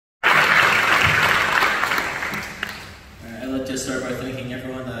start by thanking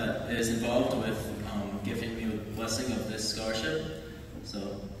everyone that is involved with giving me the blessing of this scholarship.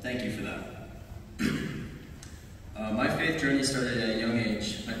 So thank you for that. My faith journey started at a young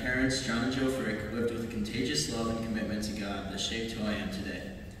age. My parents, John and Joe Frick, lived with a contagious love and commitment to God that shaped who I am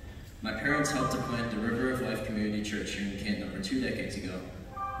today. My parents helped to plant the River of Life Community Church here in Canton over 2 decades ago.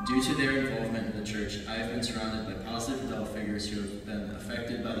 Due to their involvement in the church, I have been surrounded by positive adult figures who have been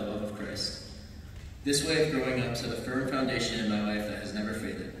affected by the love of Christ. This way of growing up set a firm foundation in my life that has never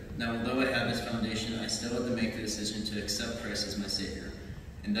faded. Now, although I have this foundation, I still had to make the decision to accept Christ as my Savior.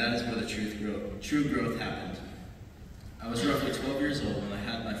 And that is where the true growth happened. I was roughly 12 years old when I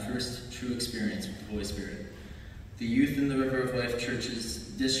had my first true experience with the Holy Spirit. The youth in the River of Life Church's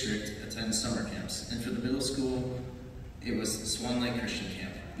district attend summer camps, and for the middle school, it was Swan Lake Christian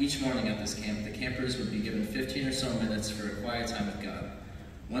Camp. Each morning at this camp, the campers would be given 15 or so minutes for a quiet time with God.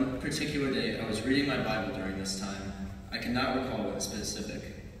 One particular day, I was reading my Bible during this time. I cannot recall what specific.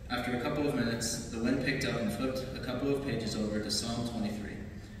 After a couple of minutes, the wind picked up and flipped a couple of pages over to Psalm 23.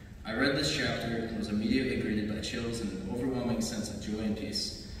 I read this chapter and was immediately greeted by chills and an overwhelming sense of joy and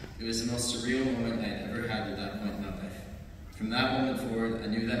peace. It was the most surreal moment I had ever had at that point in my life. From that moment forward, I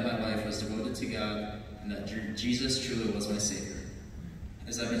knew that my life was devoted to God and that Jesus truly was my Savior.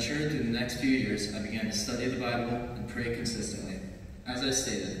 As I matured through the next few years, I began to study the Bible and pray consistently. As I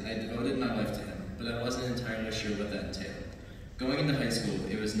stated, I devoted my life to Him, but I wasn't entirely sure what that entailed. Going into high school,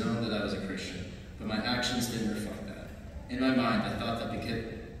 it was known that I was a Christian, but my actions didn't reflect that. In my mind, I thought that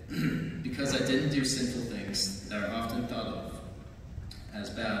because I didn't do sinful things that are often thought of as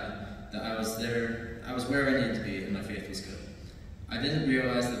bad, that I was where I needed to be and my faith was good. I didn't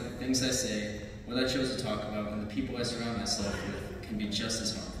realize that the things I say, what I chose to talk about, and the people I surround myself with can be just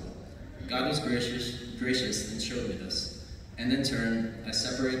as harmful. God was gracious and showed me this. And in turn, I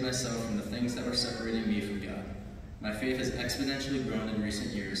separated myself from the things that were separating me from God. My faith has exponentially grown in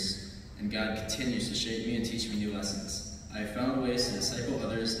recent years, and God continues to shape me and teach me new lessons. I have found ways to disciple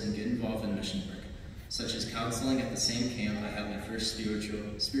others and get involved in mission work, such as counseling at the same camp I had my first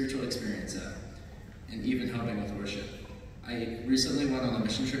spiritual experience at, and even helping with worship. I recently went on a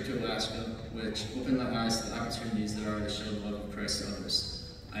mission trip to Alaska, which opened my eyes to the opportunities there are to show the love of Christ to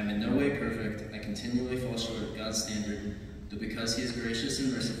others. I am in no way perfect. I continually fall short of God's standard, but because He is gracious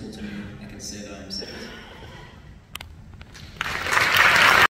and merciful to me, I can say that I am saved.